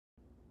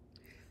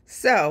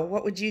So,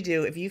 what would you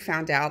do if you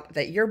found out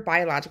that your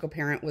biological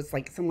parent was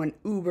like someone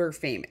uber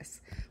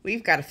famous?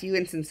 We've got a few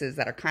instances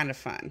that are kind of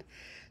fun.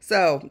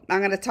 So,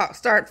 I'm going to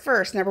start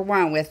first, number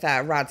one, with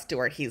Rod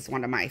Stewart. He's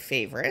one of my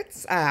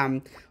favorites.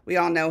 We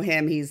all know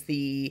him. He's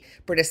the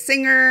British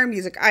singer,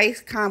 music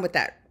icon with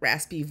that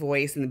raspy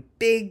voice and the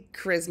big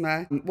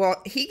charisma.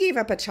 Well, he gave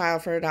up a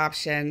child for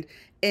adoption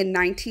in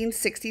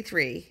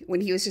 1963 when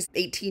he was just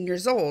 18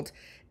 years old.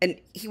 And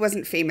he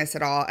wasn't famous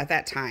at all at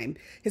that time.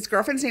 His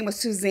girlfriend's name was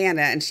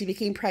Susanna, and she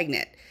became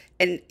pregnant.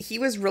 And he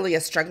was really a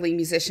struggling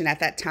musician at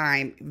that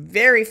time,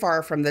 very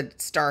far from the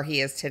star he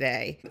is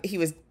today.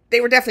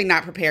 They were definitely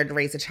not prepared to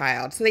raise a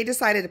child, so they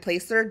decided to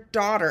place their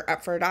daughter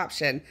up for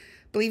adoption,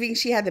 believing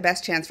she had the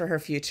best chance for her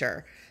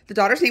future. The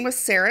daughter's name was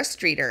Sarah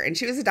Streeter, and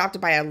she was adopted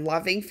by a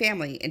loving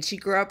family, and she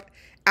grew up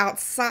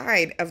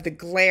outside of the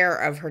glare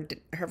of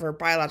her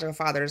biological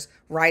father's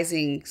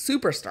rising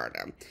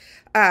superstardom.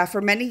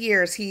 For many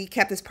years, he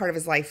kept this part of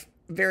his life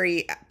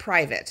very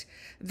private,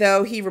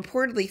 though he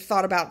reportedly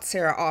thought about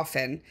Sarah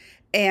often.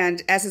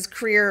 And as his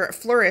career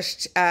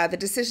flourished, the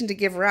decision to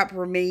give her up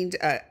remained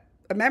a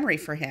memory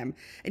for him.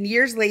 And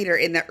years later,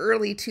 in the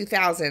early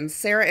 2000s,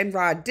 Sarah and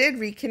Rod did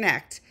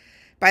reconnect.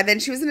 By then,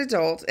 she was an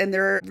adult, and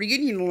their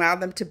reunion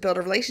allowed them to build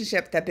a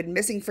relationship that had been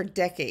missing for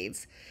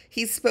decades.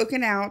 He's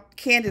spoken out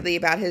candidly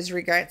about his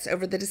regrets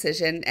over the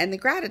decision and the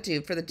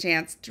gratitude for the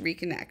chance to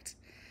reconnect.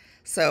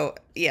 So,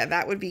 yeah,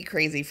 that would be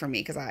crazy for me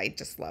because I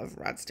just love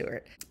Rod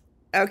Stewart.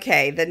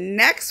 Okay, the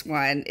next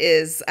one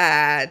is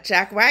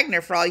Jack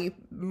Wagner, for all you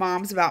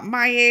moms about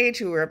my age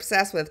who were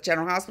obsessed with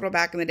General Hospital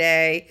back in the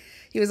day.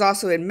 He was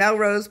also in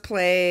Melrose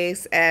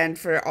Place, and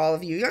for all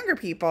of you younger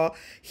people,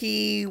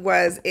 he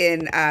was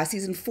in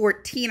season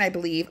 14, I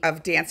believe,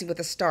 of Dancing with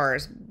the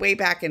Stars, way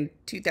back in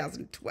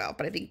 2012,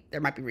 but I think there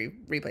might be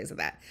replays of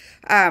that.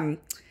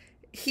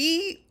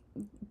 He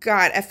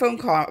got a phone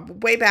call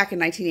way back in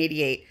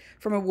 1988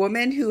 from a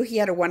woman who he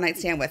had a one-night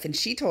stand with, and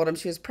she told him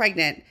she was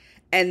pregnant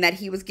and that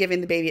she was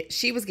giving the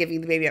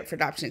baby up for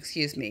adoption,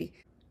 excuse me.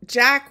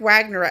 Jack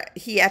Wagner,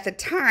 he at the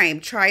time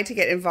tried to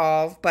get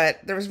involved, but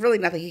there was really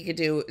nothing he could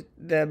do.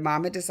 The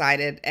mom had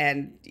decided,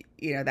 and,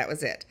 that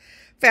was it.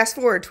 Fast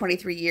forward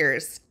 23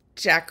 years,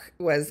 Jack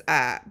was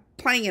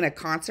playing in a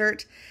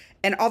concert,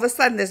 and all of a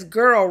sudden this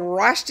girl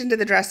rushed into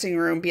the dressing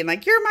room being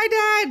like, you're my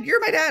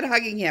dad,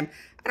 hugging him.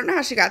 I don't know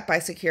how she got by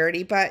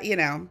security, but,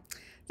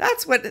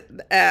 that's what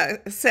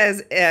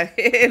says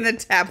in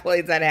the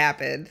tabloids that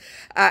happened.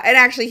 And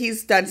actually,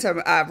 he's done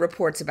some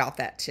reports about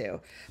that, too.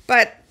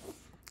 But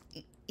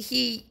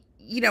he,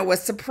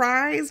 was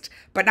surprised,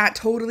 but not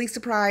totally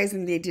surprised,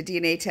 and they did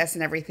DNA tests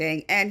and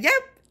everything. And,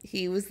 yep,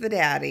 he was the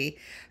daddy.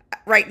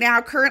 Right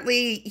now,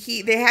 currently,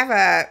 they have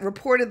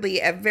reportedly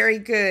a very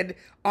good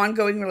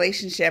ongoing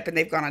relationship, and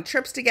they've gone on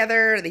trips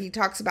together. He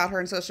talks about her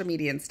on social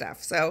media and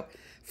stuff. So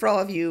for all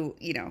of you,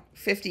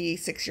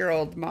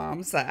 56-year-old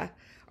moms,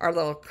 our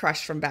little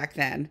crush from back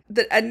then.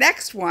 The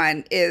next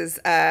one is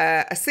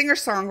a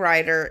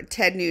singer-songwriter,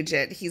 Ted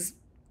Nugent. He's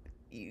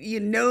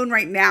known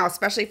right now,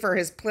 especially for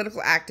his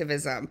political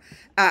activism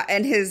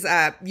and his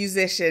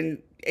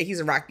musician.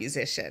 He's a rock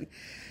musician.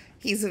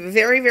 He's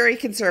very, very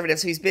conservative,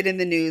 so he's been in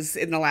the news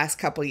in the last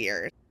couple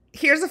years.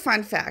 Here's a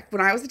fun fact.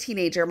 When I was a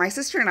teenager, my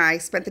sister and I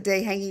spent the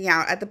day hanging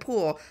out at the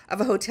pool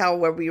of a hotel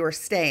where we were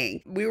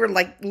staying. We were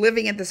like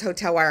living at this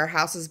hotel while our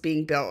house was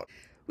being built.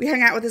 We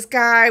hung out with this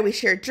guy. We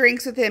shared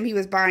drinks with him. He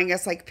was buying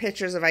us like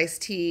pitchers of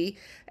iced tea.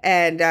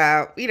 And,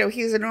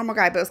 he was a normal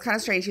guy, but it was kind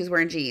of strange. He was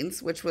wearing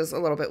jeans, which was a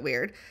little bit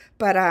weird.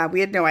 But we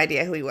had no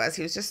idea who he was.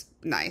 He was just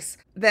nice.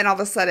 Then all of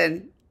a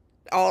sudden,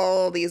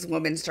 all these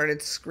women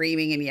started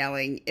screaming and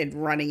yelling and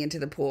running into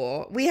the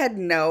pool. We had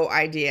no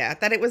idea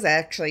that it was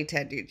actually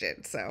Ted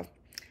Nugent. So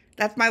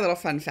that's my little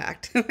fun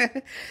fact.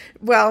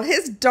 Well,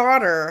 his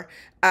daughter,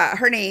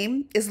 her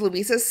name is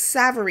Louisa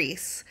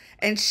Savarese.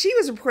 And she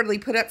was reportedly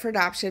put up for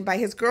adoption by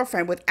his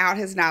girlfriend without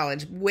his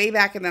knowledge way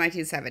back in the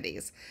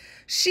 1970s.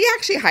 She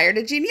actually hired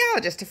a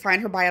genealogist to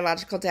find her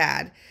biological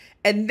dad.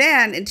 And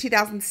then in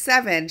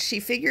 2007, she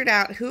figured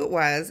out who it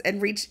was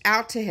and reached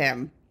out to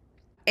him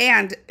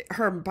and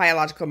her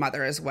biological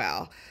mother as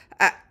well.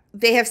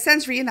 They have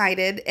since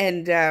reunited,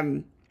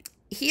 and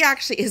he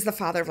actually is the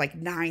father of like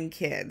 9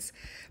 kids.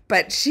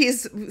 But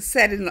she's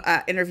said in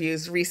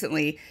interviews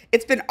recently,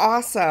 it's been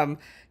awesome.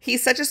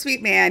 He's such a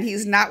sweet man.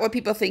 He's not what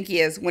people think he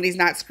is when he's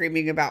not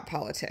screaming about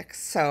politics.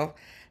 So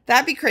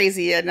that'd be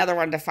crazy. Another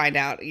one to find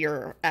out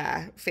you're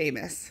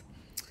famous.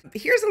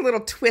 Here's a little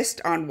twist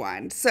on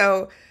one.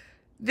 So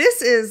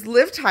this is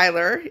Liv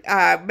Tyler.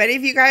 Many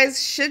of you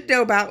guys should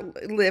know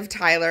about Liv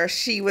Tyler.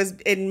 She was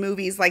in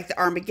movies like The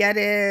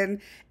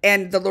Armageddon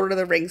and the Lord of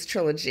the Rings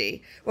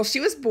trilogy. Well, she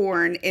was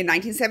born in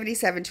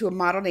 1977 to a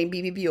model named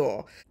Bebe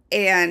Buell.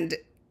 And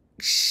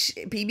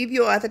Bebe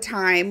Buell at the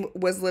time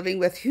was living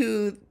with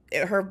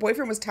her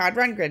boyfriend was Todd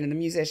Rundgren, the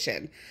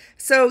musician.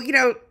 So,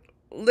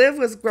 Liv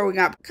was growing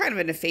up kind of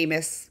in a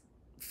famous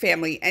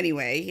family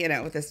anyway,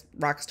 with this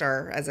rock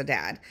star as a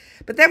dad.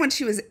 But then when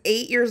she was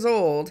 8 years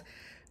old,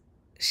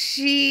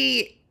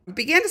 she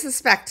began to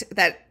suspect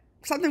that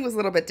something was a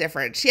little bit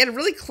different. She had a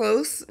really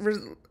close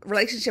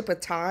relationship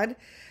with Todd,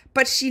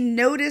 but she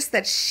noticed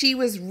that she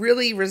was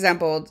really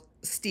resembled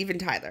Steven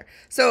Tyler.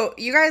 So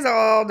you guys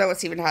all know what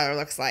Steven Tyler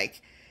looks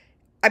like.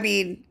 I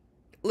mean,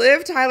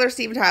 Liv Tyler,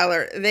 Steven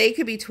Tyler, they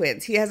could be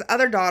twins. He has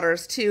other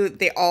daughters too.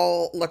 They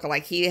all look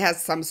alike. He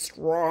has some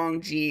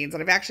strong genes.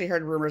 And I've actually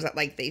heard rumors that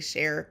like they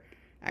share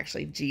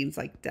actually genes,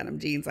 like denim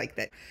genes like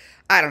that.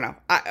 I don't know.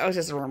 It was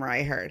just a rumor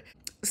I heard.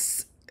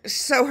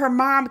 So her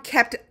mom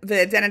kept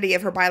the identity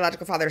of her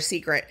biological father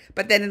secret.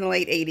 But then in the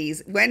late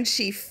 80s, when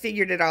she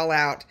figured it all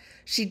out,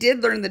 she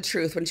did learn the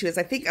truth when she was,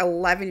 I think,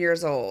 11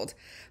 years old.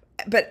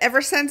 But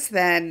ever since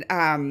then,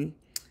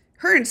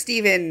 her and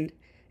Steven,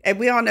 and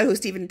we all know who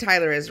Steven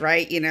Tyler is,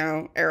 right? You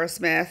know,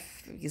 Aerosmith.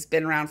 He's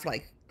been around for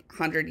like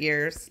 100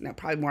 years. No,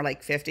 probably more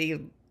like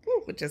 50,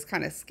 which is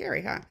kind of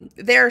scary, huh?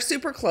 They're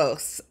super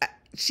close.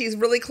 She's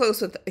really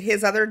close with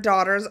his other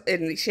daughters,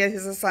 and she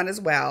has a son as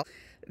well.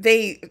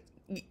 They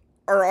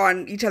are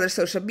on each other's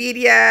social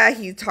media.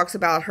 He talks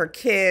about her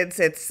kids.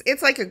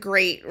 It's like a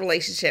great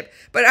relationship.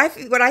 But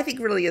what I think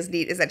really is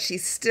neat is that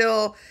she's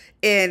still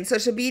in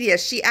social media.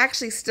 She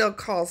actually still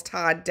calls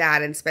Todd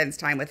dad and spends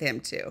time with him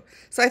too.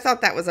 So I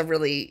thought that was a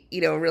really,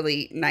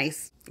 really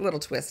nice little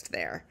twist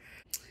there.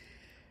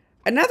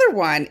 Another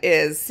one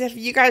is, if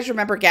you guys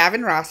remember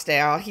Gavin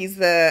Rossdale, he's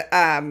the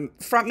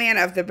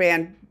frontman of the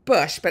band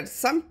Bush, but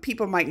some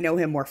people might know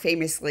him more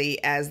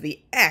famously as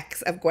the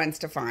ex of Gwen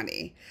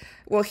Stefani.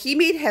 Well, he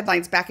made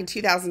headlines back in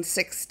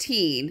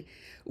 2016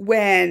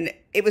 when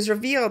it was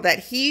revealed that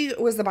he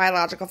was the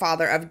biological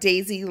father of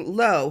Daisy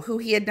Lowe, who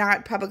he had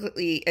not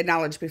publicly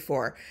acknowledged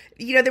before.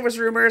 You know, there was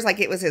rumors like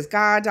it was his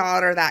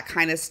goddaughter, that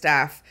kind of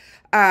stuff.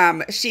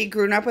 She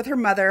grew up with her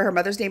mother. Her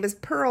mother's name is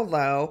Pearl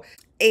Lowe.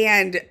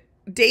 And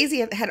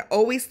Daisy had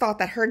always thought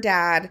that her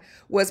dad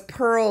was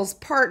Pearl's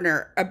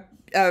partner,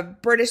 a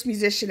British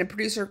musician and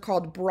producer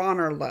called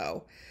Bronner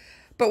Lowe.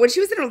 But when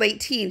she was in her late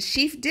teens,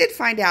 she did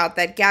find out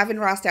that Gavin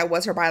Rossdale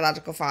was her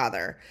biological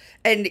father.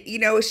 And, you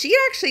know, she had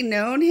actually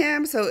known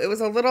him, so it was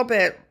a little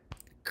bit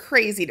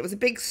crazy. It was a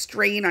big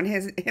strain on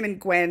him and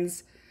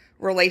Gwen's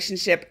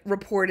relationship,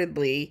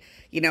 reportedly.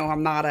 You know,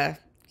 I'm not a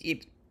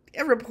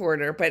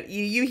reporter, but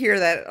you hear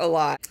that a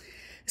lot.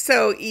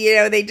 So, you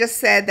know, they just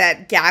said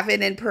that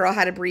Gavin and Pearl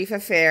had a brief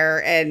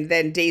affair, and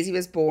then Daisy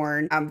was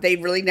born. They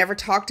really never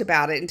talked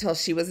about it until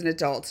she was an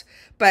adult.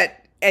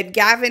 And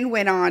Gavin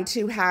went on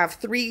to have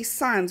 3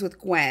 sons with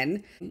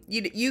Gwen.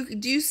 You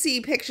do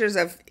see pictures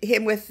of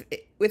him with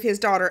his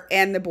daughter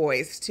and the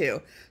boys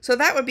too. So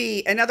that would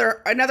be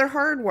another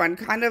hard one,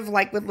 kind of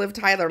like with Liv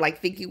Tyler, like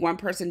thinking one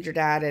person's your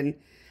dad and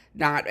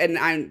not. And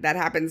that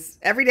happens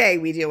every day.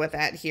 We deal with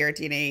that here at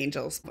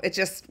DNAngels. It's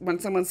just when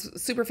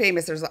someone's super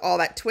famous, there's all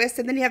that twist,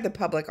 and then you have the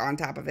public on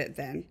top of it.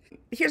 Then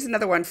here's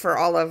another one for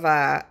all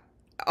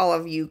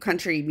of you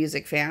country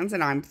music fans,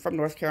 and I'm from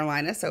North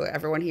Carolina, so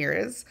everyone here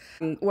is.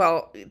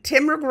 Well,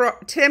 Tim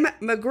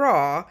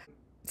McGraw,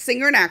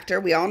 singer and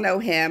actor, we all know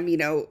him, you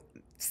know,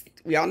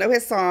 we all know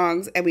his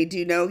songs, and we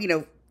do know, you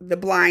know, The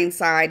Blind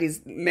Side.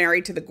 He's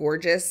married to the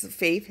gorgeous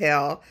Faith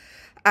Hill.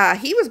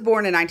 He was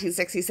born in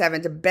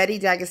 1967 to Betty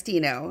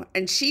D'Agostino,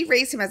 and she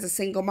raised him as a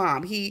single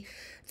mom. He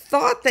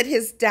thought that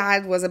his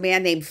dad was a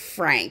man named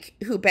Frank,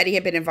 who Betty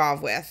had been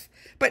involved with,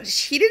 but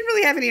she didn't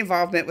really have any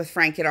involvement with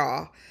Frank at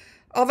all.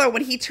 Although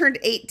when he turned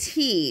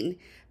 18,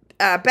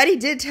 Betty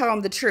did tell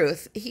him the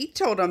truth. He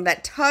told him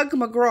that Tug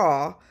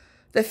McGraw,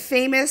 the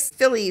famous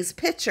Phillies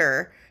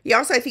pitcher, he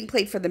also, I think,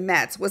 played for the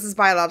Mets, was his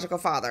biological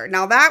father.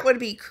 Now, that would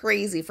be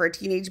crazy for a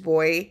teenage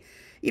boy.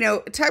 You know,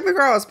 Tug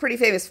McGraw was pretty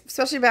famous,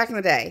 especially back in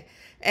the day.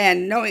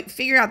 And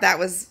figuring out that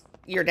was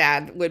your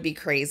dad would be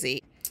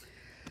crazy.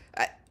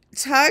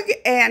 Tug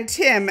and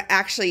Tim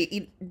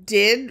actually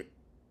did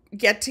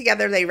get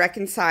together. They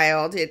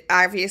reconciled. It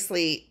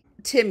obviously...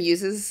 Tim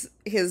uses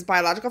his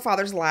biological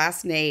father's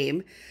last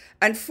name.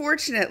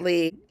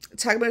 Unfortunately,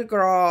 Tug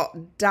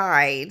McGraw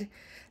died.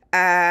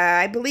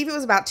 I believe it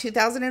was about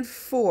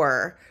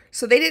 2004.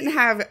 So they didn't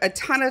have a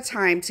ton of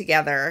time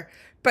together.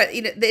 But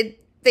you know,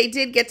 they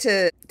did get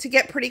to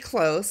get pretty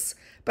close.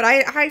 But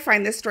I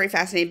find this story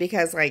fascinating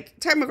because, like,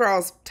 Tug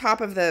McGraw's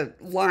top of the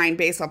line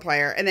baseball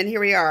player, and then here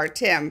we are,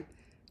 Tim,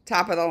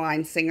 top of the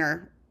line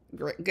singer,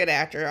 good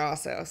actor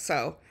also.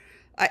 So.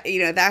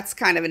 You know, that's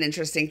kind of an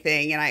interesting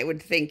thing. And I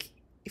would think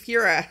if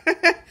you're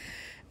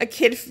a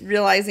kid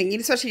realizing,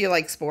 especially you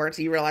like sports,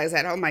 you realize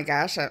that, oh my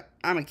gosh,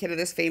 I'm a kid of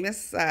this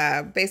famous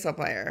baseball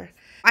player.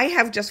 I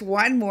have just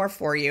one more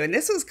for you. And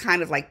this was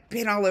kind of like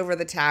been all over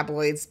the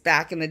tabloids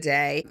back in the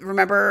day.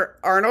 Remember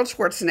Arnold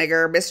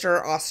Schwarzenegger,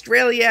 Mr.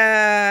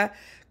 Australia,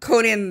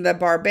 Conan the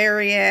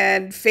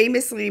Barbarian,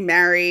 famously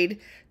married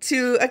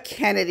to a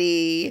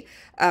Kennedy,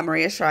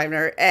 Maria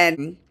Shriver.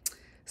 And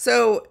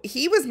so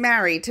he was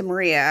married to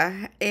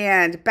Maria,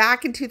 and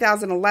back in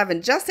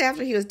 2011, just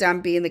after he was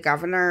done being the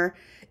governor,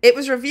 it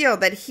was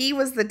revealed that he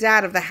was the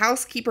dad of the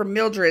housekeeper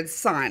Mildred's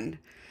son.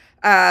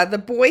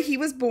 The boy, he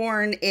was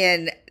born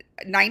in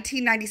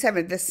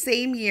 1997, the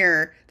same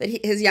year that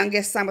his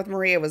youngest son with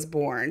Maria was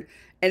born,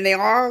 and they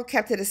all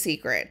kept it a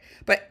secret.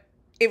 But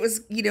it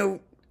was, you know,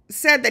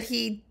 said that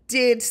he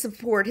did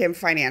support him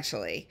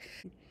financially.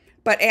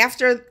 But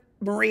after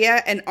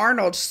Maria and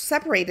Arnold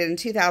separated in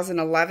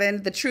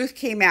 2011, the truth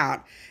came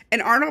out.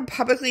 And Arnold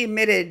publicly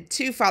admitted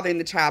to fathering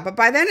the child, but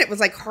by then it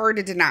was like hard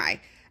to deny.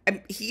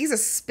 He's a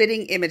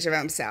spitting image of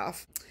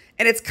himself.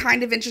 And it's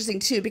kind of interesting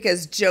too,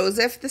 because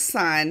Joseph, the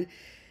son,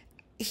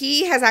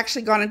 he has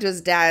actually gone into his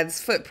dad's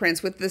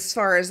footprints with as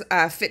far as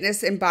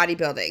fitness and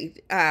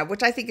bodybuilding,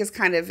 which I think is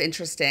kind of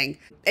interesting.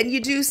 And you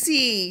do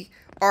see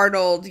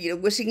Arnold,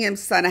 wishing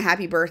his son a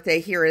happy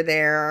birthday here or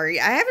there. I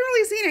haven't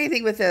really seen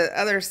anything with the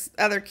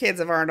other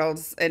kids of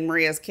Arnold's and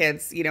Maria's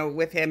kids,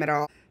 with him at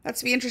all.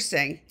 That's be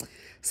interesting.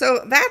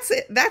 So that's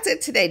it. That's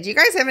it today. Do you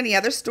guys have any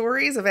other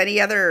stories of any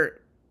other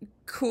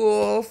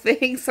cool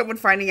things? Someone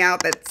finding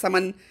out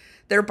that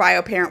their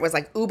bio parent was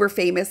like uber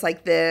famous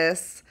like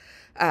this.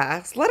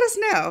 So let us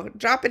know.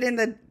 Drop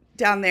it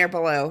down there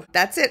below.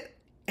 That's it.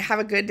 Have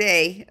a good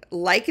day.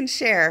 Like and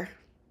share.